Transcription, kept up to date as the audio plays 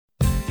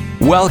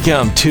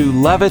Welcome to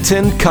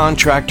Leviton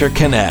Contractor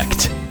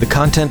Connect. The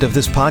content of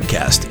this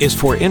podcast is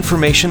for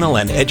informational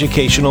and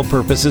educational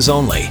purposes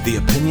only. The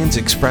opinions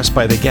expressed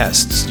by the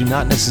guests do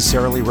not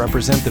necessarily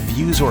represent the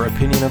views or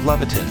opinion of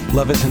Leviton.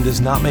 Leviton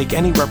does not make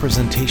any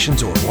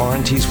representations or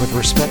warranties with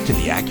respect to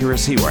the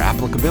accuracy or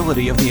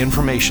applicability of the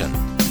information.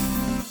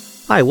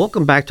 Hi,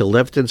 welcome back to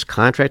Leviton's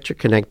Contractor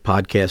Connect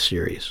podcast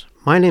series.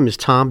 My name is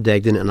Tom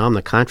Degden, and I'm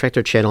the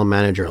Contractor Channel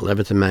Manager at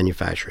Leviton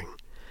Manufacturing.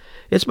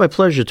 It's my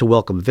pleasure to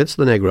welcome Vince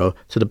LoNigro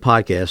to the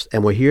podcast,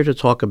 and we're here to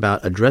talk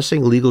about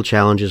addressing legal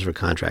challenges for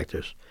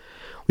contractors.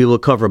 We will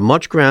cover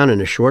much ground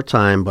in a short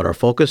time, but our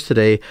focus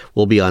today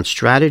will be on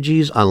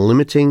strategies on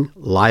limiting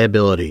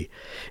liability.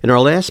 In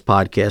our last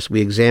podcast,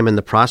 we examined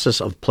the process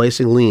of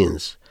placing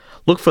liens.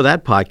 Look for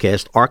that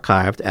podcast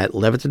archived at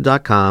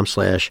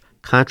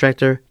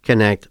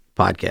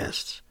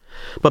leviton.com/contractorconnectpodcasts.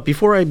 But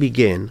before I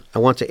begin, I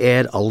want to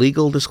add a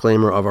legal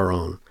disclaimer of our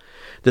own.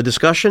 The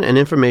discussion and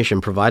information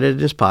provided in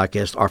this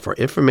podcast are for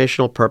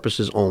informational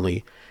purposes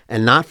only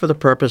and not for the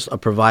purpose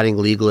of providing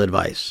legal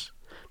advice.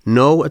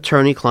 No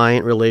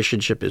attorney-client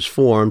relationship is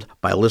formed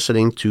by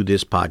listening to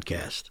this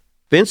podcast.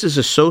 Vince is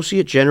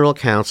Associate General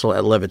Counsel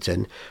at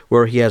Leviton,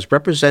 where he has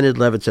represented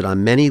Leviton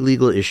on many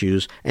legal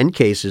issues and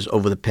cases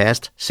over the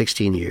past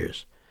 16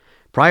 years.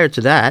 Prior to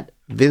that,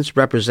 Vince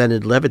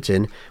represented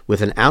Leviton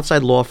with an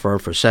outside law firm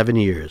for 7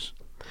 years.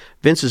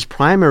 Vince's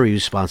primary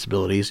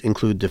responsibilities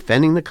include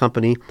defending the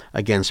company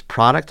against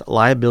product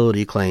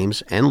liability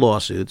claims and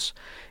lawsuits,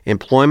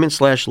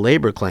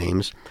 employment/labor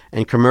claims,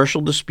 and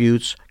commercial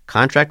disputes,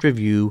 contract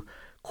review,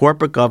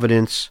 corporate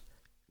governance,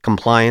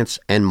 compliance,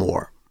 and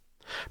more.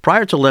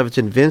 Prior to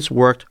Leviton, Vince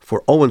worked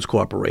for Owens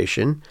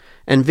Corporation,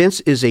 and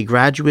Vince is a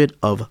graduate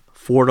of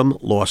Fordham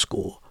Law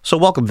School. So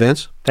welcome,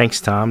 Vince. Thanks,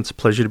 Tom. It's a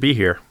pleasure to be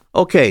here.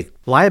 Okay,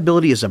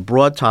 liability is a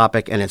broad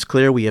topic, and it's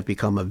clear we have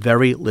become a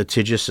very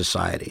litigious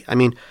society.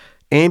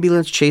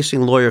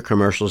 Ambulance-chasing lawyer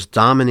commercials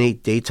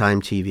dominate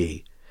daytime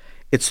TV.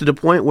 It's to the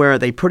point where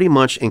they pretty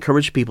much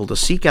encourage people to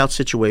seek out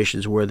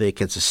situations where they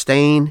can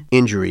sustain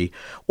injury,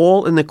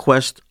 all in the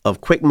quest of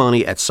quick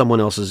money at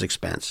someone else's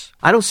expense.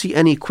 I don't see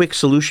any quick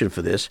solution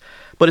for this,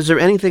 but is there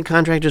anything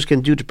contractors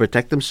can do to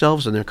protect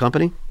themselves and their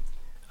company?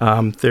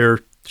 There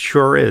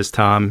sure is,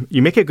 Tom.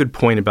 You make a good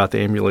point about the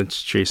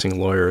ambulance-chasing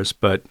lawyers,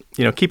 but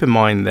keep in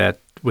mind that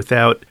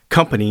without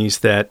companies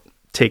that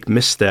take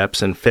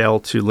missteps and fail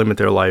to limit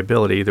their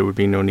liability, there would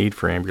be no need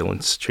for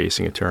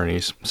ambulance-chasing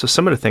attorneys. So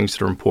some of the things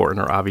that are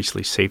important are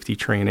obviously safety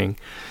training,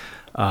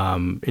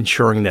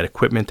 ensuring that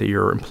equipment that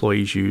your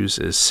employees use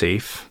is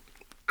safe,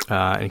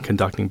 and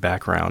conducting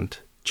background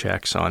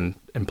checks on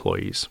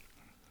employees.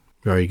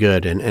 Very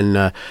good.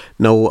 And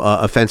no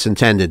offense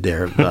intended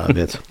there,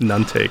 Vince.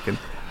 None taken.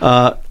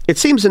 It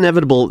seems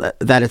inevitable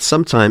that at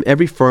some time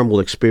every firm will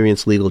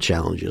experience legal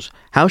challenges.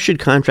 How should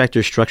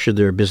contractors structure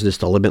their business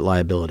to limit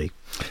liability?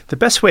 The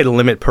best way to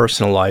limit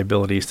personal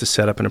liability is to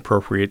set up an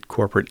appropriate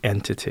corporate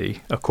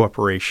entity. A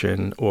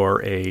corporation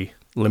or a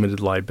limited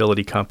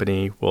liability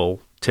company will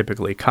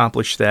typically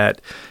accomplish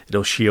that.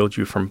 It'll shield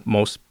you from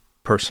most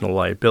personal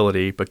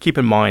liability, but keep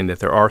in mind that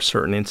there are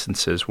certain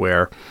instances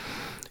where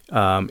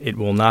it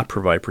will not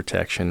provide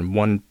protection.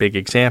 One big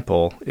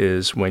example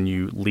is when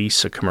you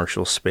lease a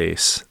commercial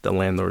space, the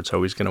landlord's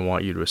always going to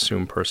want you to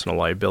assume personal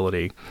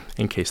liability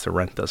in case the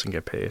rent doesn't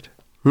get paid.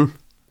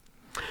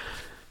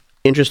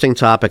 Interesting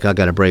topic I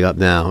got to bring up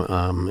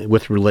now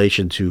with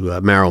relation to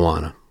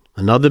marijuana.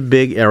 Another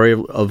big area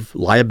of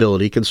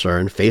liability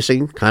concern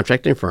facing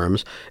contracting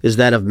firms is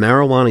that of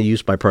marijuana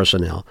use by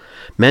personnel.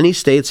 Many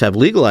states have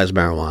legalized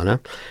marijuana,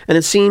 and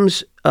it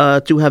seems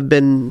to have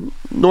been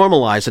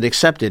normalized and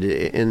accepted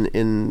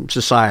in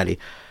society.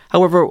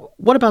 However,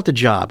 what about the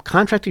job?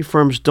 Contracting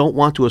firms don't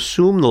want to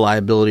assume the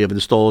liability of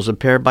installers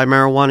impaired by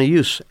marijuana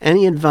use.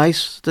 Any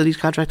advice to these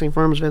contracting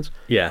firms, Vince?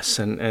 Yes,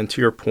 and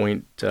to your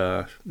point,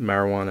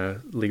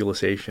 marijuana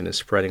legalization is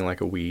spreading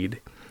like a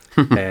weed.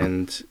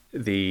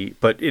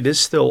 But it is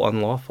still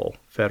unlawful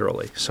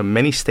federally. So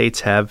many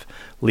states have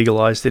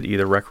legalized it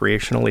either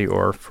recreationally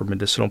or for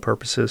medicinal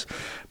purposes,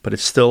 but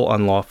it's still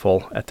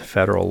unlawful at the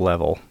federal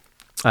level,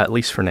 at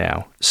least for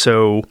now.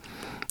 So,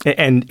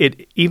 and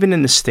it even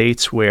in the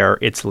states where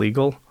it's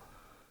legal,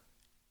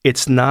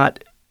 it's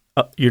not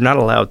you're not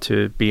allowed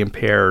to be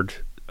impaired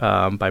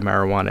by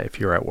marijuana if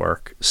you're at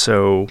work.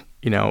 So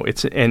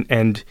it's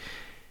and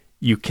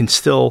you can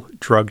still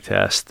drug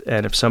test,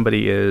 and if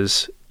somebody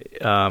is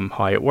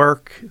high at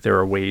work, there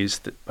are ways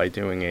that by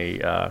doing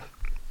a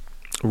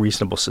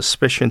reasonable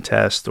suspicion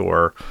test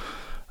or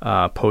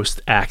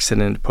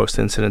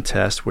post-incident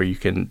test where you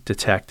can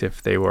detect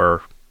if they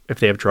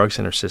have drugs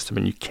in their system,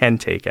 and you can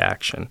take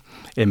action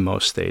in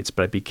most states.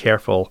 But be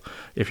careful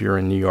if you're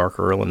in New York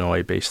or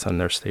Illinois based on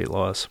their state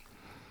laws.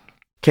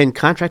 Can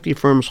contracting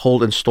firms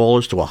hold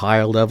installers to a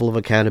higher level of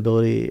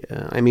accountability?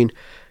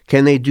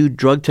 Can they do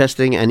drug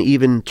testing and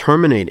even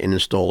terminate an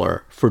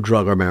installer for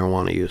drug or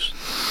marijuana use?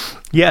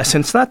 Yes,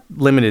 and it's not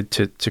limited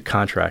to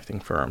contracting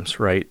firms,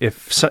 right?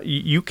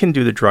 You can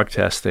do the drug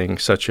testing,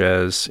 such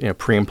as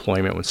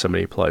pre-employment when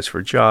somebody applies for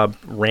a job,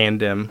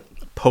 random,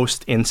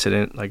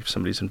 post-incident, like if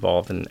somebody's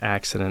involved in an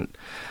accident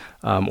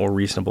or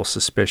reasonable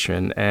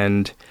suspicion.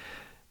 And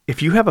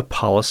if you have a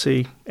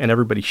policy, and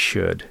everybody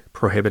should,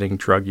 prohibiting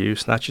drug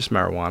use, not just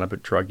marijuana,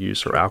 but drug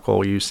use or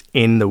alcohol use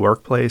in the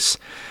workplace,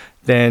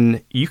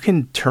 then you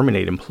can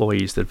terminate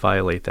employees that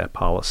violate that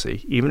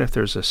policy, even if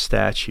there's a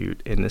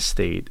statute in the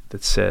state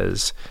that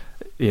says,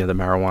 the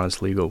marijuana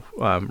is legal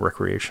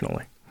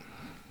recreationally.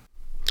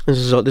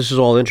 This is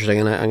all interesting,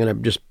 and I'm going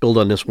to just build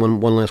on this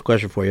one last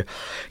question for you.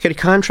 Can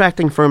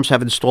contracting firms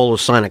have installers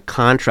sign a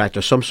contract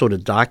or some sort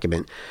of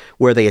document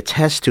where they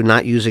attest to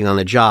not using on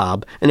the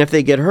job, and if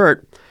they get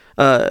hurt,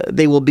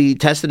 they will be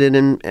tested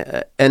and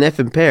if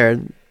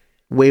impaired,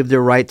 waive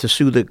their right to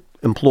sue the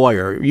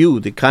employer,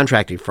 the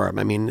contracting firm?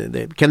 I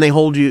mean, can they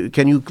hold you?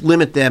 Can you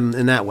limit them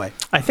in that way?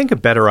 I think a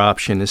better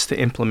option is to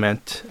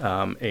implement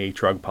a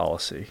drug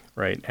policy,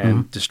 right,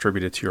 and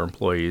distribute it to your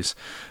employees.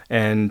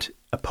 And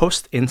a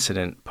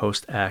post-incident,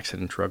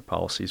 post-accident drug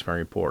policy is very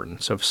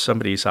important. So if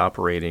somebody's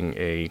operating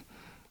a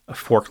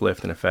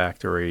forklift in a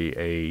factory,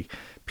 a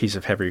piece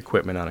of heavy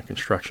equipment on a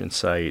construction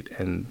site,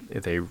 and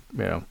they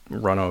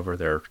run over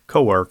their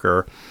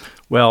coworker,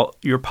 well,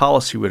 your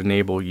policy would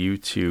enable you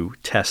to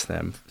test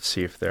them,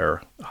 see if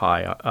they're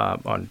high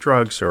on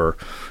drugs or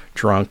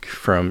drunk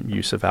from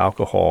use of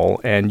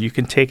alcohol, and you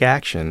can take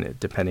action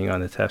depending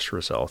on the test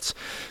results.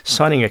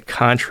 Signing a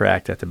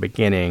contract at the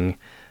beginning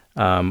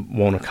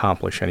won't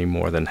accomplish any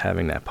more than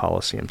having that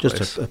policy in place.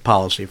 Just a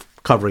policy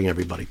covering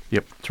everybody.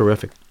 Yep.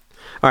 Terrific.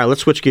 All right,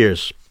 let's switch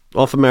gears.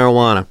 Off of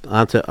marijuana,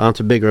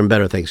 onto bigger and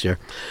better things here.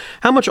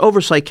 How much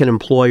oversight can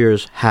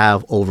employers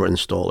have over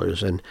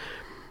installers? And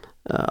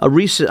I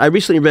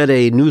recently read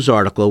a news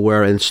article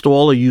where an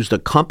installer used a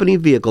company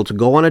vehicle to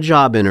go on a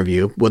job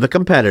interview with a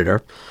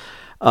competitor.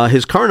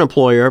 His current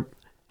employer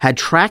had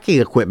tracking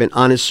equipment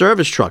on his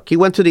service truck. He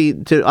went on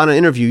an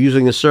interview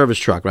using his service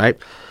truck, right?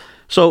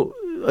 So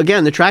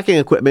again, the tracking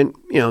equipment,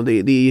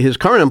 his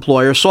current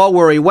employer saw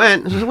where he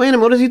went and says, "Wait a minute,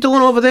 what is he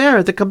doing over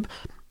there?"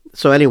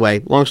 So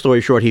anyway, long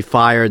story short, he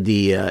fired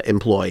the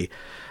employee.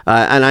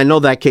 And I know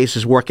that case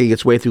is working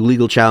its way through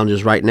legal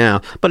challenges right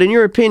now. But in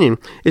your opinion,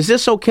 is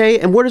this okay?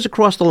 And where does it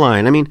cross the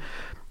line? I mean,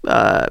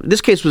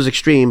 this case was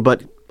extreme,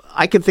 but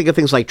I can think of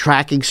things like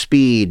tracking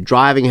speed,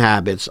 driving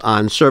habits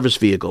on service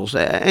vehicles.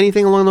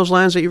 Anything along those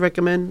lines that you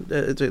recommend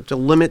to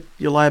limit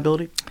your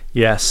liability?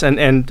 Yes, and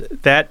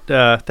that's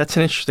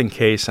an interesting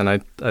case, and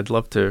I'd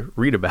love to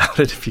read about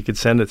it if you could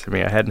send it to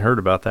me. I hadn't heard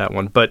about that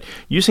one. But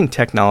using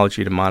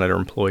technology to monitor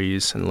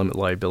employees and limit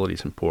liability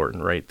is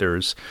important, right?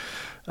 There's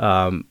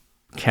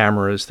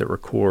cameras that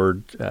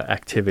record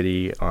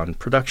activity on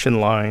production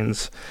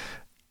lines.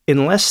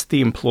 Unless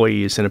the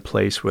employee is in a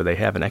place where they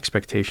have an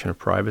expectation of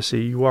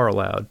privacy, you are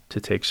allowed to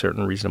take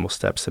certain reasonable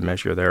steps to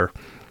measure their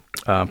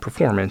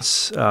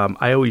performance.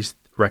 I always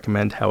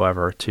recommend,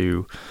 however,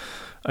 to,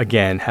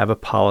 again, have a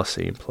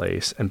policy in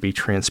place and be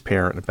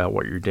transparent about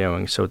what you're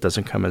doing so it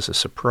doesn't come as a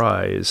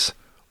surprise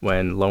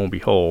when, lo and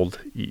behold,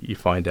 you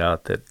find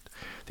out that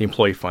the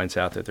employee finds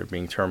out that they're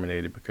being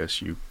terminated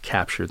because you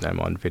captured them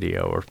on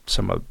video or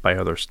some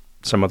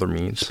other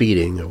means.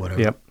 Speeding or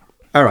whatever. Yep.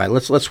 All right,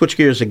 let's switch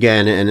gears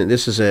again, and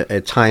this is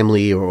a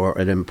timely or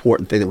an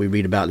important thing that we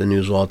read about in the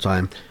news all the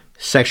time,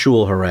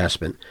 sexual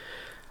harassment.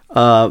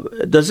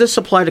 Does this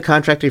apply to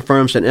contracting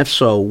firms, and if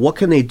so, what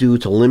can they do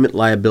to limit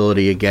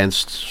liability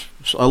against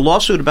a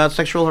lawsuit about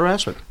sexual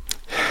harassment?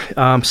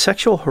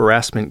 Sexual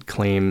harassment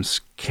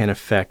claims can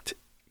affect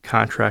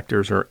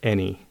contractors or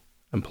any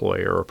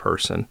employer or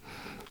person.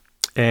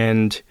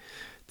 And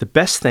the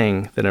best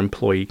thing that an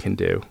employer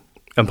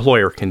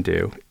can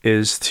do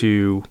is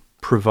to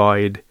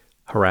provide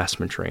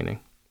harassment training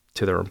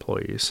to their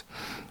employees.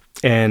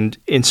 And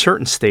in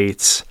certain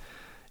states,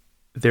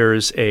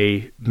 there's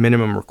a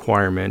minimum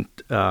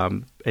requirement,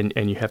 and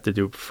you have to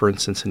do, for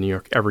instance, in New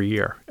York, every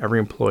year. Every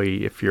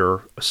employee, if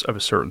you're of a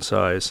certain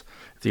size,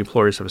 if the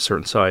employer is of a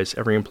certain size,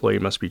 every employee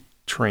must be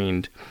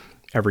trained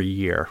every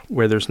year.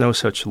 Where there's no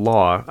such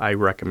law, I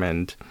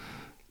recommend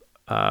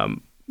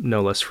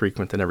no less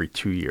frequent than every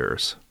 2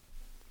 years.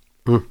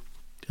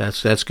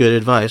 That's good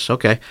advice.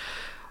 Okay.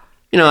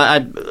 I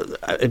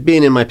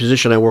being in my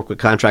position, I work with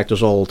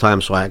contractors all the time,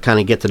 so I kind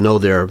of get to know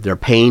their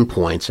pain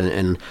points,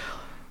 and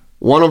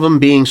one of them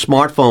being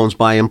smartphones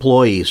by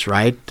employees,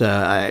 right?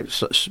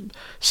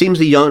 Seems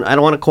the young. I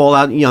don't want to call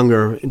out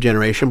younger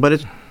generation, but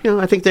it's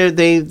I think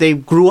they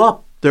grew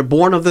up. They're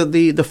born of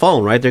the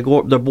phone, right?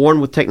 They're born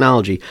with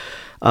technology,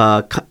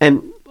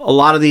 and a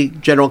lot of the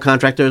general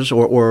contractors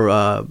or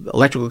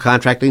electrical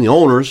contracting, the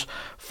owners,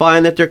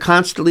 find that they're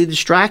constantly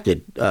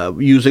distracted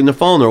using the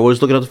phone. They're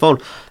always looking at the phone.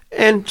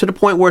 And to the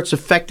point where it's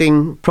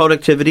affecting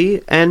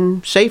productivity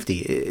and safety.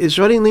 Is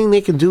there anything they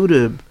can do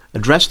to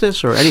address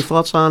this, or any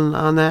thoughts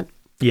on that?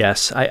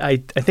 Yes, I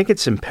think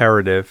it's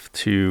imperative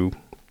to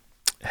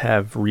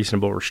have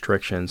reasonable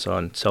restrictions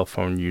on cell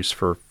phone use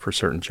for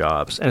certain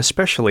jobs, and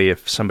especially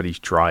if somebody's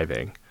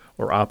driving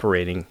or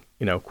operating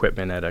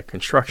equipment at a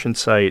construction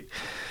site.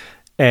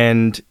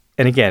 And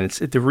again, it's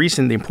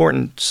the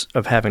importance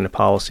of having the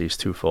policy is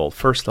twofold.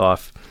 First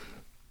off,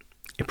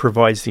 it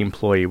provides the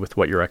employee with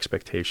what your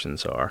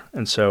expectations are.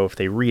 And so if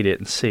they read it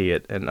and see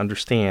it and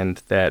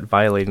understand that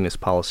violating this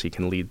policy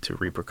can lead to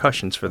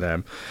repercussions for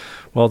them,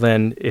 well,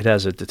 then it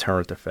has a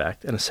deterrent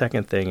effect. And the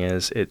second thing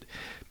is it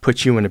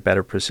puts you in a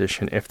better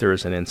position if there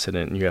is an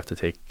incident and you have to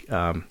take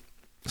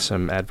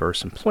some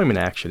adverse employment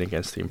action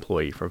against the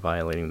employee for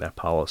violating that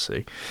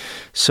policy.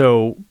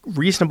 So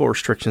reasonable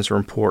restrictions are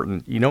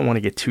important. You don't want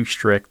to get too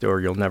strict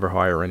or you'll never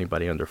hire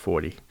anybody under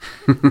 40.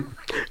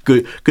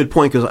 Good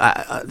point,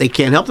 because they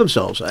can't help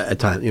themselves at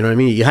times. You know what I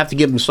mean? You have to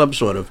give them some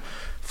sort of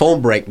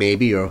phone break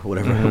maybe, or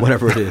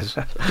whatever it is.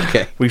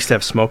 Okay. We used to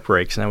have smoke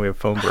breaks. Now we have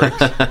phone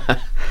breaks.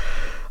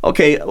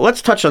 Okay,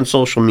 let's touch on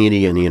social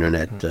media and the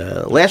internet.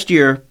 Last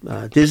year,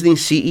 Disney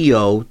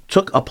CEO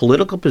took a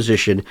political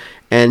position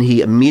and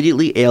he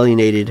immediately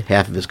alienated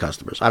half of his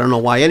customers. I don't know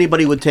why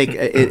anybody would take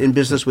in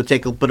business would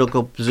take a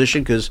political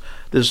position, because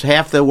there's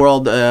half the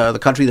world, the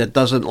country, that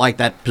doesn't like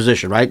that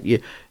position, right?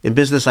 In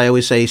business, I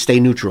always say stay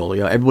neutral.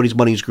 You know, everybody's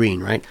money's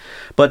green, right?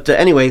 But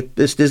anyway,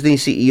 this Disney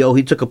CEO,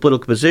 he took a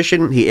political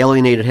position. He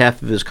alienated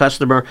half of his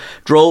customer,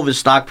 drove his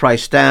stock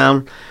price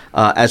down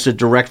as a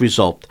direct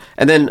result.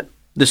 And then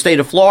the state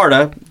of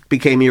Florida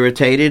became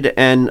irritated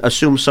and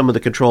assumed some of the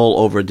control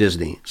over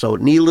Disney. So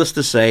needless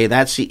to say,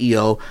 that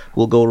CEO,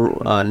 will go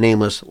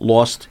nameless,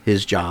 lost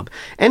his job.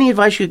 Any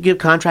advice you could give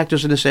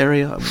contractors in this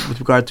area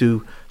with regard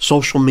to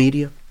social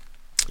media?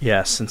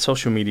 Yes, and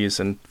social media is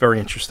a very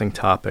interesting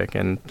topic.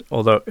 And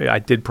although I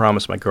did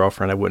promise my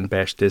girlfriend I wouldn't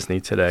bash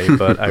Disney today,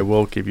 but I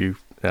will give you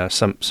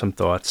some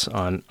thoughts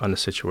on the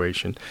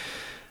situation.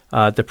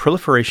 The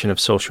proliferation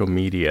of social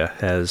media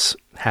has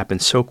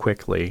happened so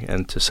quickly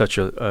and to such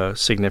a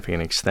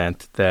significant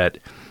extent that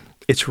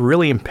it's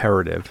really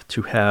imperative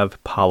to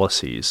have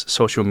policies,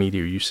 social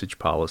media usage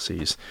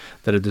policies,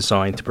 that are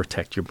designed to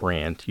protect your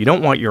brand. You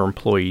don't want your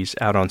employees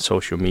out on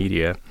social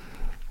media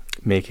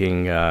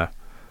making a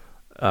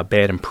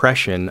bad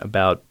impression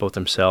about both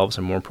themselves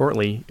and, more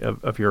importantly,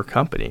 of your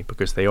company,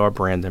 because they are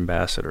brand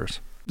ambassadors.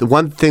 The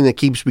one thing that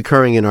keeps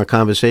recurring in our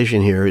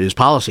conversation here is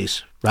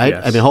policies, right?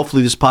 Yes. I mean,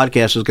 hopefully this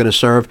podcast is going to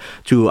serve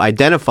to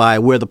identify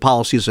where the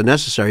policies are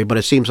necessary, but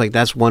it seems like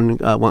that's one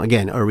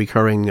again, a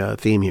recurring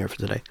theme here for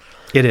today.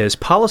 It is.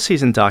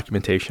 Policies and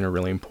documentation are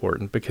really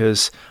important,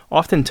 because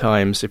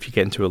oftentimes if you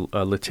get into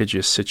a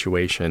litigious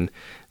situation,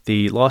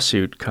 the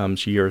lawsuit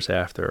comes years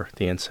after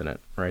the incident,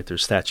 right?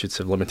 There's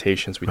statutes of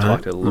limitations. We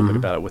talked a little bit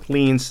about it with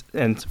liens,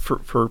 and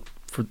for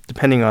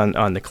depending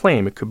on the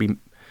claim, it could be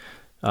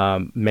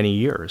many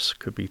years,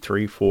 could be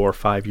 3, 4,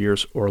 5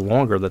 years or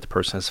longer that the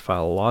person has to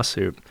file a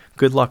lawsuit.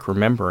 Good luck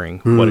remembering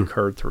what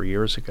occurred 3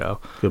 years ago.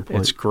 Good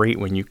point. It's great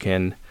when you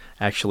can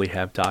actually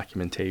have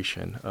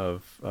documentation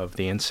of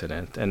the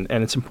incident, and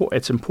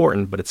it's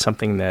important, but it's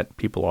something that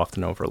people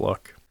often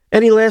overlook.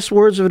 Any last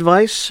words of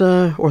advice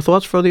or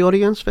thoughts for the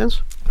audience,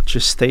 Vince?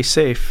 Just stay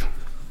safe.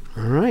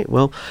 All right.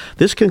 Well,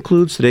 this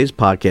concludes today's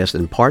podcast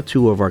and part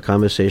 2 of our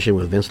conversation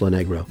with Vince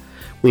LoNigro.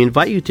 We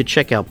invite you to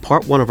check out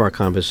part 1 of our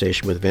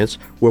conversation with Vince,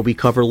 where we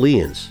cover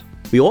liens.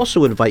 We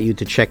also invite you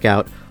to check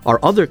out our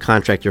other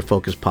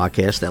contractor-focused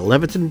podcast at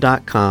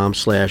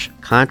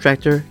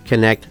Leviton.com/Contractor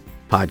Connect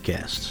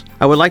Podcasts.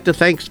 I would like to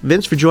thank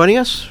Vince for joining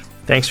us.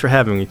 Thanks for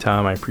having me,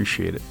 Tom. I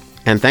appreciate it.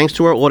 And thanks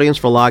to our audience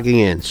for logging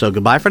in. So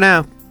goodbye for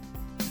now.